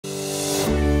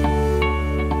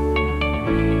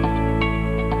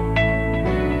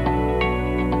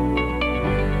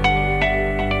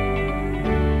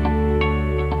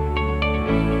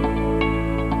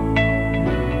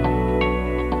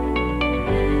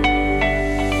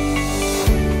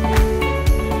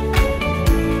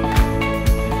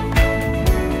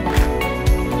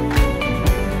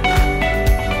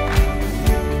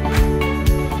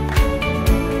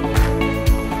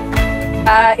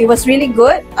it was really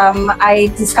good. I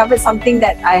discovered something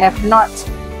that I have not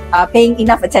paying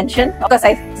enough attention, because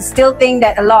I still think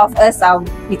that a lot of us are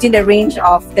between the range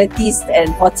of 30s and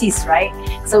 40s, right?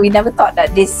 So we never thought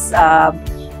that this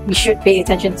we should pay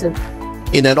attention to.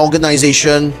 In an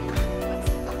organization,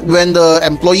 when the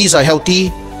employees are healthy,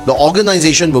 the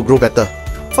organization will grow better.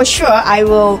 For sure, I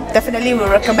will definitely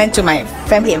recommend to my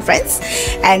family and friends,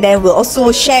 and then we'll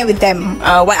also share with them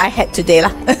what I had today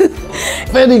lah.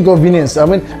 Very convenient. I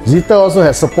mean, Zita also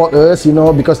has support us, you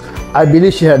know, because I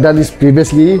believe she had done this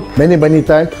previously many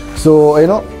times. So you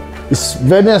know, it's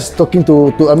very nice talking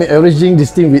to arranging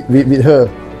this thing with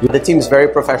her. The team is very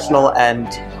professional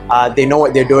and they know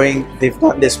what they're doing. They've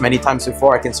done this many times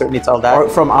before, I can certainly tell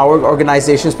that. From our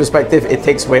organization's perspective, it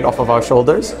takes weight off of our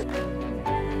shoulders.